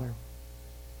his father.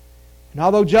 And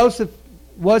although Joseph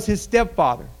was his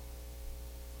stepfather,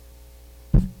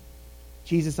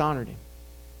 Jesus honored him.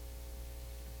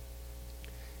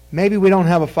 Maybe we don't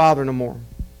have a father no more.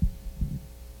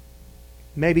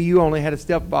 Maybe you only had a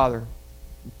stepfather.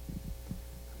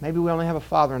 Maybe we only have a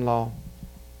father-in-law.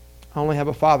 I only have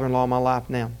a father-in-law in my life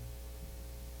now.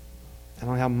 I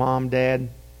don't have mom, dad,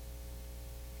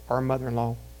 or a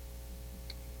mother-in-law.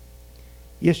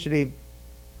 Yesterday,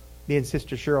 me and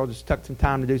Sister Cheryl just took some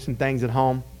time to do some things at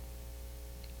home.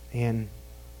 And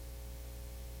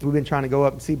we've been trying to go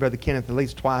up and see Brother Kenneth at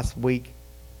least twice a week.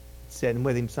 Sitting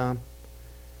with him some.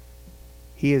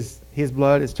 His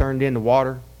blood is turned into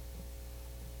water.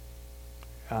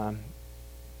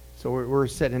 So we're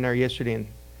sitting in there yesterday, and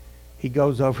he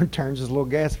goes over and turns his little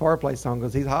gas fireplace on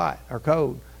because he's hot or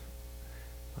cold.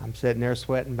 I'm sitting there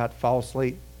sweating, about to fall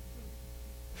asleep.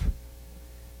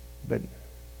 But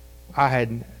I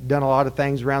had done a lot of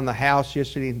things around the house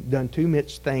yesterday, done too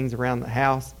much things around the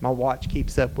house. My watch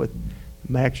keeps up with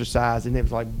my exercise, and it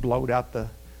was like blowed out the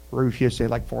roof yesterday,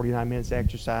 like 49 minutes of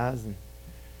exercise, and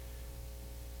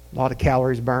a lot of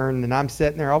calories burned. And I'm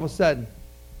sitting there, all of a sudden,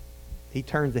 he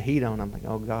turns the heat on. I'm like,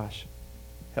 oh gosh,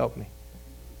 help me.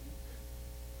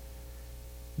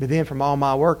 But then from all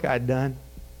my work I'd done,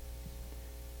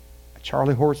 a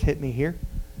Charlie horse hit me here,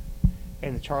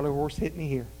 and a Charlie horse hit me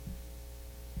here.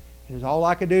 And it was all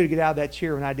I could do to get out of that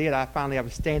chair. When I did, I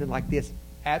was standing like this,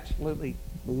 absolutely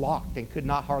locked and could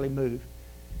not hardly move.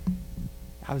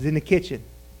 I was in the kitchen.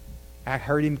 I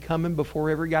heard him coming before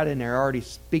he ever got in there, already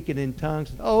speaking in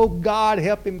tongues. Oh, God,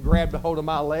 help him. Grabbed a hold of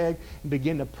my leg and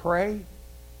began to pray.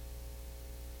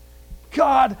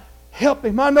 God, help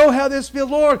him. I know how this feels.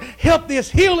 Lord, help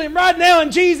this. Heal him right now in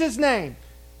Jesus' name.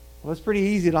 Well, it's pretty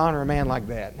easy to honor a man like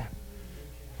that.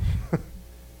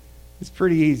 It's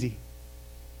pretty easy.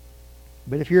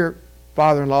 But if your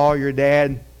father-in-law or your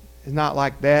dad is not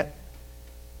like that,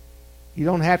 you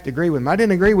don't have to agree with him. I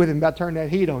didn't agree with him about turning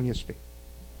that heat on yesterday.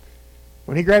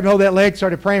 When he grabbed hold of that leg,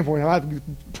 started praying for him. I was,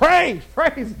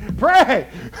 pray.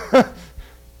 But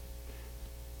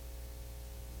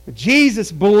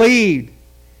Jesus believed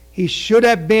he should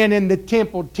have been in the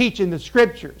temple teaching the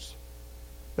Scriptures.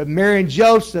 But Mary and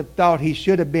Joseph thought he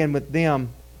should have been with them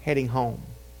heading home.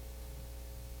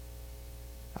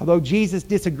 Although Jesus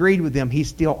disagreed with them, he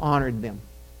still honored them.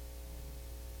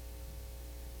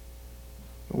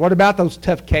 But what about those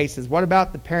tough cases? What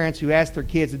about the parents who ask their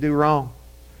kids to do wrong?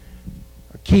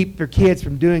 Or keep their kids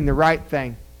from doing the right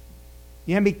thing?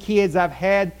 You know how many kids I've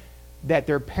had that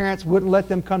their parents wouldn't let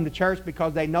them come to church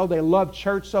because they know they love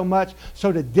church so much,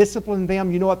 so to discipline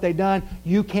them, you know what they've done?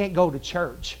 You can't go to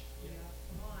church.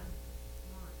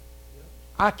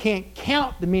 I can't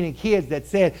count the many kids that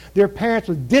said their parents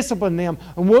would discipline them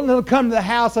and wouldn't let them come to the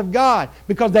house of God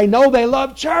because they know they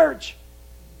love church.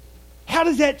 How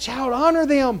does that child honor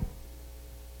them?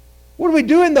 What do we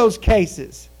do in those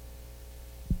cases?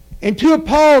 In two of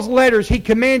Paul's letters, he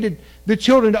commanded the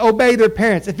children to obey their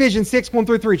parents. Ephesians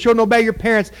 6:1-3. Children, obey your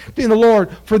parents in the Lord,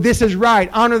 for this is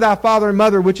right. Honor thy father and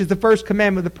mother, which is the first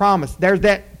commandment of the promise. There's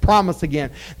that promise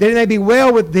again. That it may be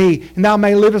well with thee, and thou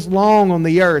may live as long on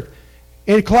the earth.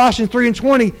 In Colossians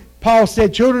 3:20, Paul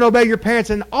said, children, obey your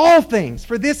parents in all things,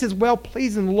 for this is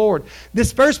well-pleasing the Lord.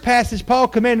 This first passage, Paul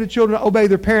commanded the children to obey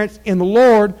their parents in the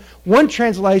Lord. One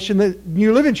translation, the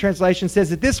New Living Translation,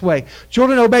 says it this way.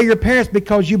 Children, obey your parents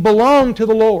because you belong to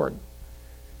the Lord.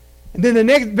 And then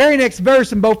the very next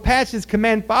verse in both passages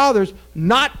command fathers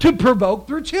not to provoke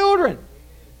their children.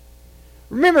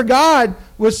 Remember, God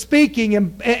was speaking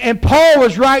and Paul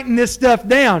was writing this stuff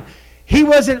down. He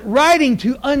wasn't writing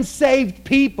to unsaved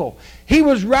people. He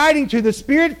was writing to the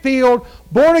Spirit-filled,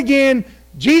 born-again,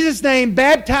 Jesus' name,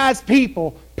 baptized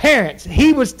people, parents.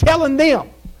 He was telling them.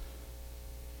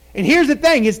 And here's the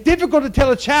thing. It's difficult to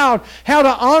tell a child how to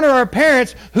honor our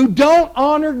parents who don't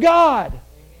honor God.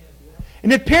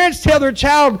 And if parents tell their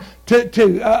child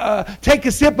to take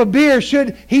a sip of beer,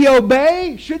 should he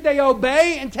obey? Should they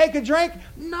obey and take a drink?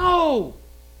 No.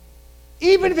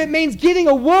 Even if it means getting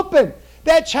a whooping,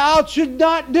 that child should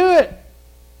not do it.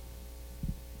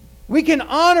 We can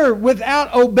honor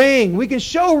without obeying. We can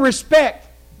show respect.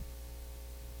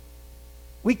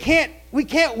 We can't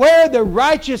wear the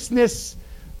righteousness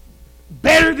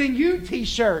better than you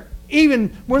t-shirt,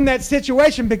 even when that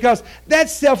situation, because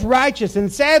that's self-righteous.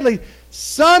 And sadly,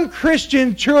 some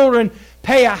Christian children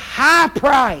pay a high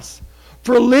price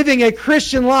for living a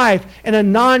Christian life in a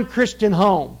non-Christian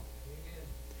home.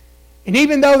 And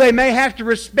even though they may have to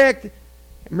respect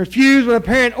and refuse when a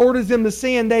parent orders them to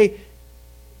sin,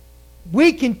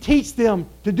 we can teach them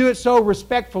to do it so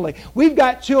respectfully. We've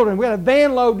got children. We got a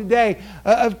van load today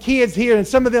of kids here, and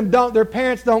some of them don't. Their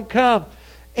parents don't come.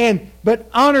 But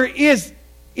honor is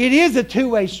a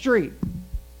two-way street.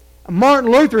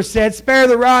 Martin Luther said, "Spare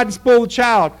the rod and spoil the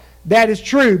child." That is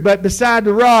true, but beside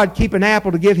the rod, keep an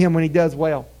apple to give him when he does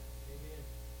well.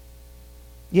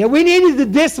 Yeah, we needed to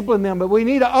discipline them, but we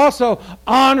need to also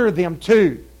honor them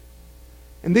too.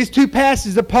 And these two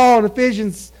passages of Paul in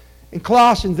Ephesians and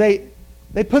Colossians,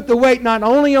 they put the weight not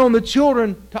only on the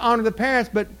children to honor the parents,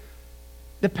 but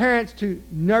the parents to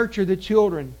nurture the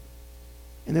children.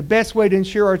 And the best way to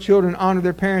ensure our children honor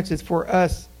their parents is for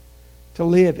us to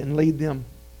live and lead them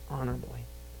honorably.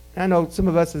 And I know some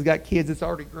of us has got kids that's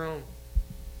already grown.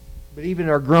 But even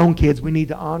our grown kids, we need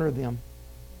to honor them.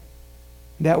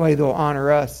 That way they'll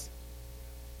honor us.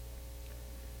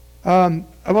 I'm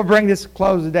going to bring this to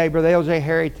close today. Brother L.J.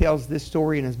 Harry tells this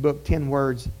story in his book, 10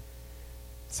 Words.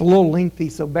 It's a little lengthy,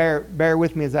 so bear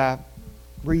with me as I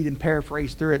read and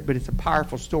paraphrase through it, but it's a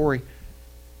powerful story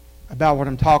about what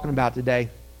I'm talking about today.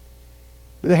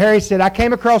 Brother Harry said, "I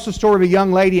came across the story of a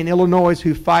young lady in Illinois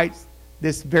who fights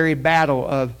this very battle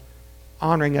of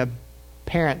honoring a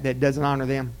parent that doesn't honor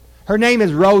them. Her name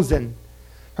is Rosen.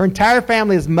 Her entire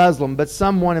family is Muslim, but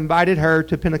someone invited her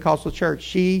to Pentecostal church.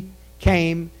 She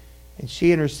came, and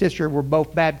she and her sister were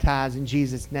both baptized in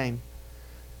Jesus' name.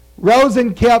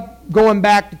 Rosen kept going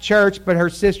back to church, but her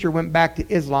sister went back to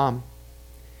Islam.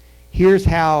 Here's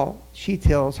how she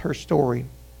tells her story.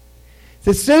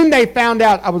 So soon they found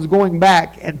out I was going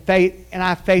back, and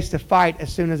I faced a fight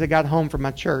as soon as I got home from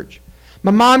my church.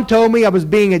 My mom told me I was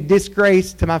being a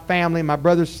disgrace to my family. My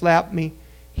brother slapped me,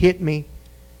 hit me,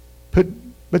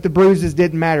 but the bruises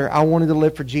didn't matter. I wanted to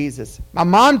live for Jesus. My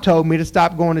mom told me to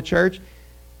stop going to church.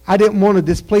 I didn't want to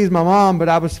displease my mom, but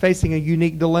I was facing a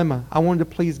unique dilemma. I wanted to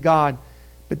please God,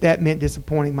 but that meant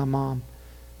disappointing my mom.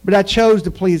 But I chose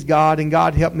to please God, and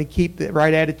God helped me keep the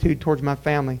right attitude towards my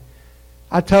family.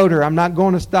 I told her, I'm not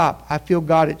going to stop. I feel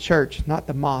God at church, not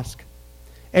the mosque.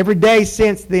 Every day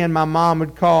since then, my mom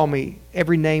would call me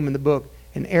every name in the book,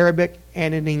 in Arabic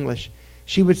and in English.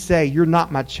 She would say, you're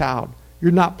not my child.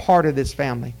 You're not part of this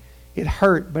family. It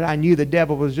hurt, but I knew the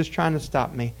devil was just trying to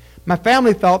stop me. My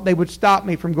family thought they would stop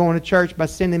me from going to church by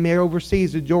sending me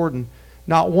overseas to Jordan.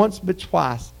 Not once, but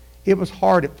twice. It was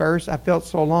hard at first. I felt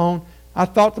so alone. I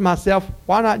thought to myself,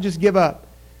 why not just give up?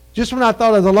 Just when I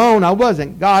thought I was alone, I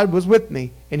wasn't. God was with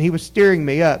me, and He was steering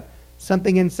me up.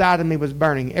 Something inside of me was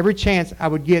burning. Every chance I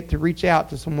would get to reach out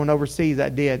to someone overseas, I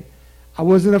did. I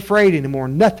wasn't afraid anymore.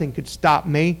 Nothing could stop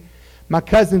me. My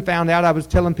cousin found out I was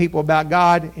telling people about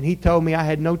God, and he told me I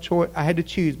had no choice. I had to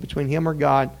choose between him or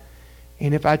God.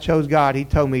 And if I chose God, he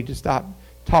told me to stop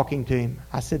talking to him.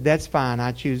 I said, that's fine.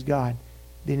 I choose God.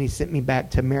 Then he sent me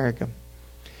back to America.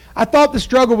 I thought the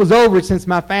struggle was over since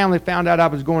my family found out I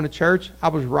was going to church. I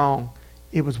was wrong.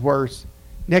 It was worse.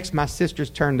 Next, my sisters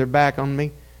turned their back on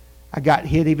me. I got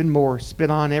hit even more,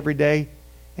 spit on every day,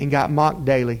 and got mocked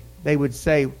daily. They would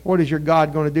say, what is your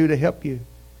God going to do to help you?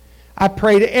 I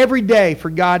prayed every day for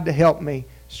God to help me,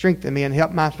 strengthen me, and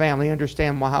help my family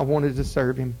understand why I wanted to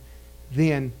serve Him.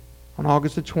 Then, on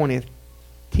August the 20th,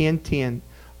 2010,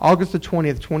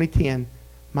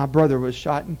 my brother was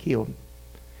shot and killed.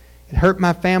 It hurt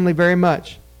my family very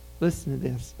much. Listen to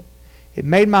this. It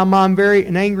made my mom very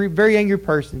angry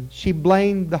person. She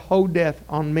blamed the whole death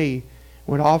on me.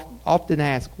 Would often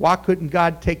ask, why couldn't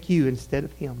God take you instead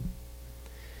of him?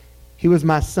 He was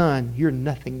my son. You're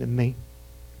nothing to me.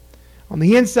 On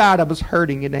the inside, I was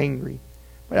hurting and angry,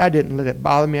 but I didn't let it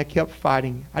bother me. I kept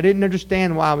fighting. I didn't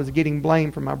understand why I was getting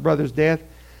blamed for my brother's death.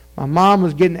 My mom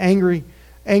was getting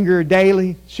angrier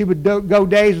daily. She would go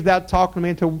days without talking to me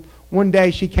until one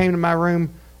day she came to my room,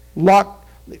 looked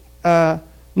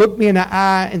me in the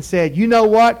eye and said, you know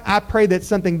what? I pray that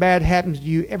something bad happens to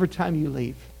you every time you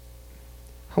leave.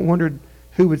 I wondered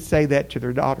who would say that to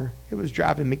their daughter. It was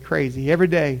driving me crazy. Every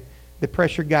day, the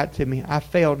pressure got to me. I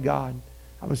failed God.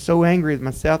 I was so angry with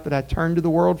myself that I turned to the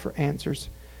world for answers.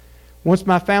 Once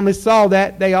my family saw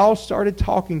that, they all started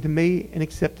talking to me and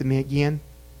accepted me again.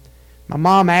 My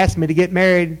mom asked me to get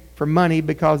married for money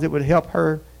because it would help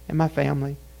her and my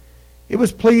family. It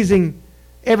was pleasing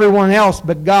everyone else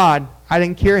but God. I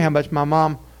didn't care how much my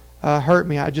mom hurt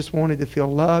me. I just wanted to feel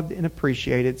loved and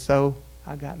appreciated, so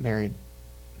I got married.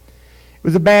 It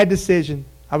was a bad decision.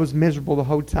 I was miserable the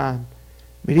whole time.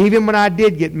 But even when I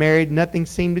did get married, nothing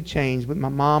seemed to change with my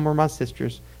mom or my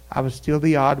sisters. I was still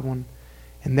the odd one.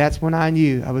 And that's when I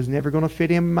knew I was never going to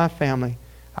fit in with my family.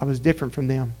 I was different from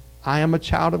them. I am a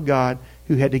child of God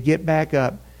who had to get back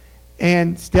up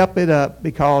and step it up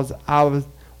because I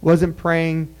wasn't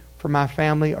praying for my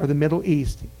family or the Middle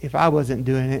East. If I wasn't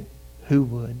doing it, who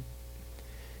would?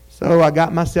 So I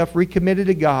got myself recommitted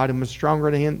to God and was stronger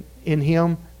in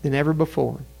Him than ever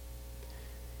before.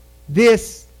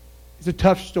 This is a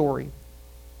tough story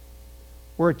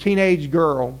where a teenage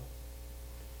girl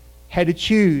had to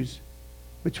choose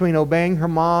between obeying her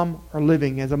mom or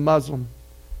living as a Muslim,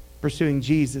 pursuing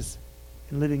Jesus,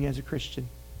 and living as a Christian.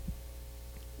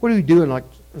 What do you do in like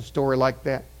a story like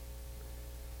that?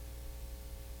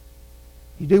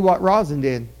 You do what Rosin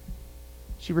did.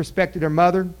 She respected her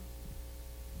mother,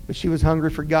 but she was hungry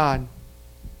for God.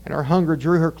 And her hunger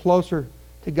drew her closer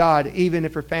to God, even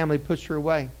if her family pushed her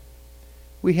away.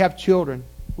 We have children.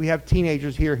 We have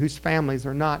teenagers here whose families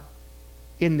are not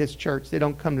in this church. They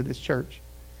don't come to this church.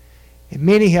 And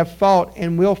many have fought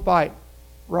and will fight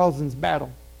Rosin's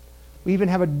battle. We even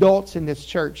have adults in this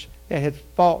church that have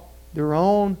fought their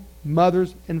own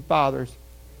mothers and fathers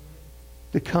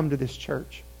to come to this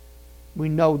church. We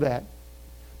know that.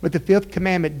 But the fifth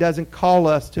commandment doesn't call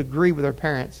us to agree with our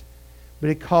parents, but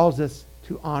it calls us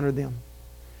to honor them.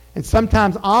 And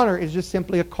sometimes honor is just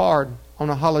simply a card on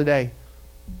a holiday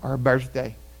or a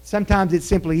birthday. Sometimes it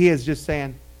simply is just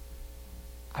saying,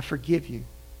 I forgive you.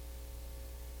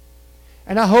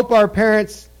 And I hope our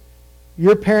parents,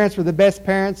 your parents, were the best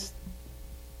parents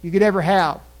you could ever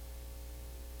have.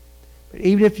 But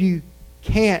even if you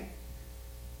can't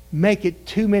make it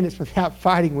 2 minutes without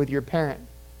fighting with your parent,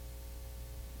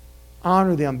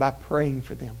 honor them by praying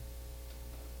for them.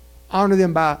 Honor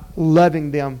them by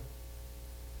loving them.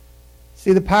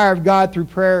 See, the power of God through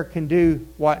prayer can do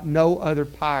what no other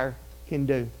power can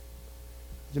do.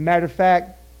 As a matter of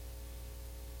fact,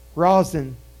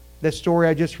 Rosin, the story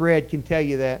I just read, can tell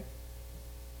you that.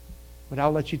 But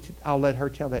I'll let her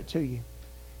tell that to you.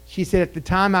 She said, at the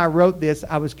time I wrote this,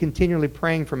 I was continually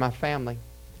praying for my family.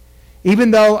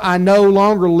 Even though I no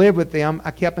longer live with them,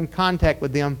 I kept in contact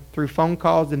with them through phone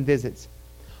calls and visits.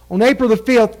 On April the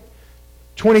 5th,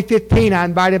 2015, I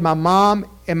invited my mom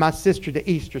and my sister to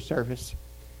Easter service.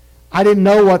 I didn't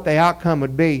know what the outcome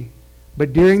would be,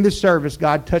 but during the service,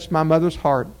 God touched my mother's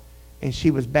heart, and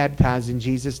she was baptized in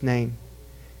Jesus' name.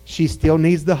 She still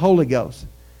needs the Holy Ghost,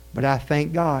 but I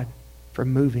thank God for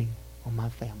moving on my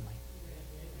family.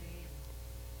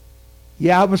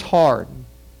 Yeah, it was hard.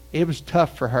 It was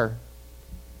tough for her.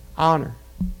 Honor.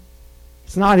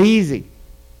 It's not easy,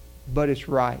 but it's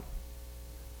right.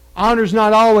 Honor's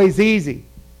not always easy.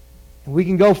 And we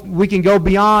can go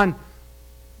beyond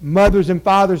mothers and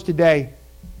fathers today,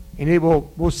 and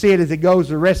we'll see it as it goes.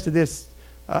 The rest of this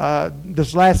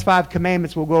last 5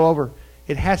 commandments we'll go over.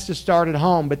 It has to start at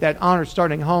home, but that honor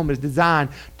starting at home is designed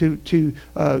to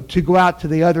go out to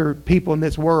the other people in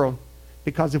this world.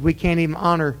 Because if we can't even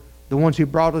honor the ones who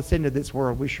brought us into this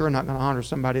world, we're sure not going to honor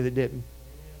somebody that didn't.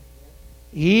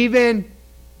 Even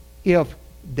if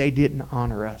they didn't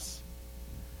honor us.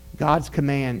 God's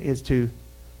command is to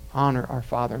honor our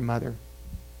father and mother.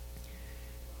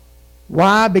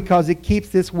 Why? Because it keeps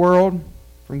this world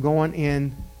from going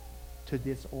into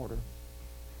disorder.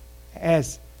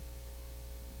 As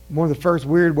one of the first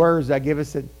weird words I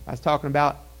was talking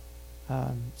about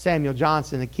Samuel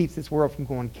Johnson, it keeps this world from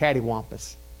going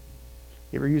cattywampus.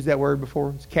 You ever used that word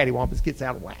before? It's cattywampus, gets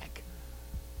out of whack.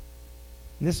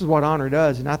 And this is what honor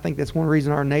does, and I think that's one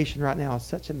reason our nation right now is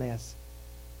such a mess.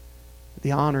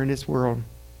 The honor in this world,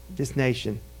 this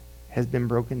nation, has been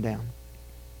broken down.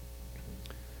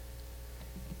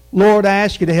 Lord, I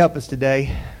ask you to help us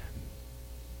today.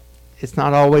 It's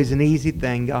not always an easy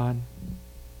thing, God.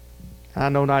 I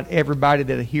know not everybody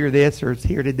that hear this or is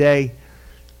here today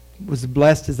was as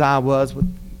blessed as I was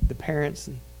with the parents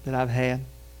that I've had.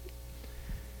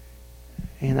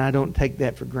 And I don't take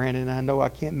that for granted. I know I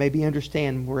can't maybe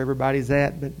understand where everybody's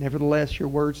at, but nevertheless, your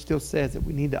word still says that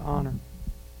we need to honor.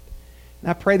 And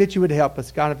I pray that you would help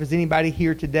us, God. If there's anybody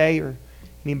here today or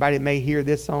anybody that may hear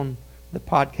this on the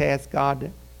podcast,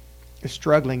 God, is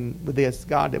struggling with this,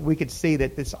 God, that we could see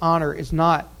that this honor is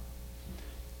not,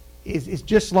 is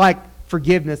just like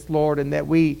forgiveness, Lord, and that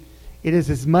it is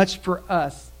as much for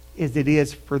us as it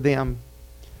is for them.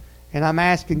 And I'm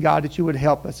asking, God, that you would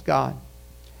help us, God.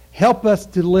 Help us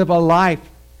to live a life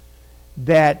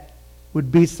that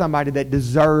would be somebody that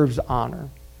deserves honor.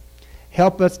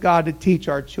 Help us, God, to teach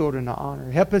our children to honor.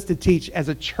 Help us to teach as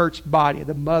a church body,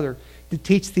 the mother, to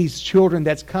teach these children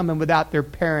that's coming without their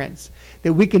parents,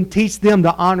 that we can teach them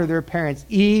to honor their parents,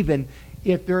 even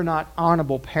if they're not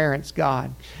honorable parents,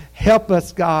 God. Help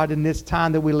us, God, in this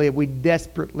time that we live. We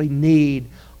desperately need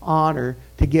honor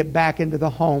to get back into the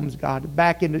homes, God,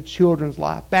 back into children's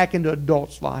life, back into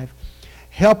adults' life.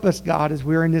 Help us, God, as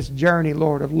we're in this journey,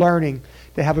 Lord, of learning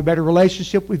to have a better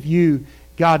relationship with you,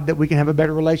 God, that we can have a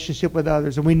better relationship with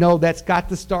others. And we know that's got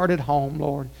to start at home,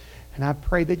 Lord. And I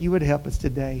pray that you would help us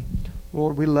today.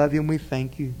 Lord, we love you and we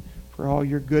thank you for all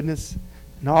your goodness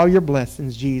and all your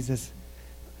blessings, Jesus.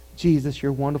 Jesus,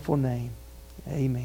 your wonderful name. Amen.